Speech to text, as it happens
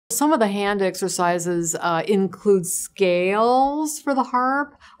some of the hand exercises include scales for the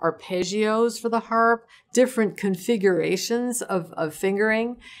harp, arpeggios for the harp, different configurations of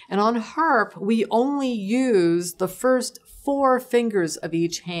fingering. And on harp, we only use the first 4 fingers of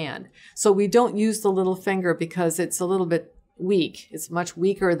each hand. So we don't use the little finger because it's a little bit weak. It's much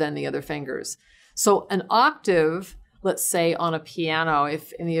weaker than the other fingers. So an octave, let's say on a piano,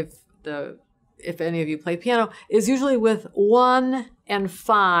 if any of you play piano, is usually with 1 and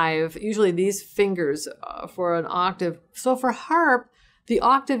 5, usually these fingers for an octave. So for harp, the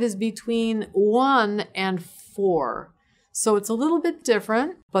octave is between 1 and 4. So it's a little bit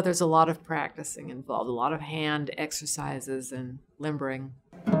different, but there's a lot of practicing involved, a lot of hand exercises and limbering.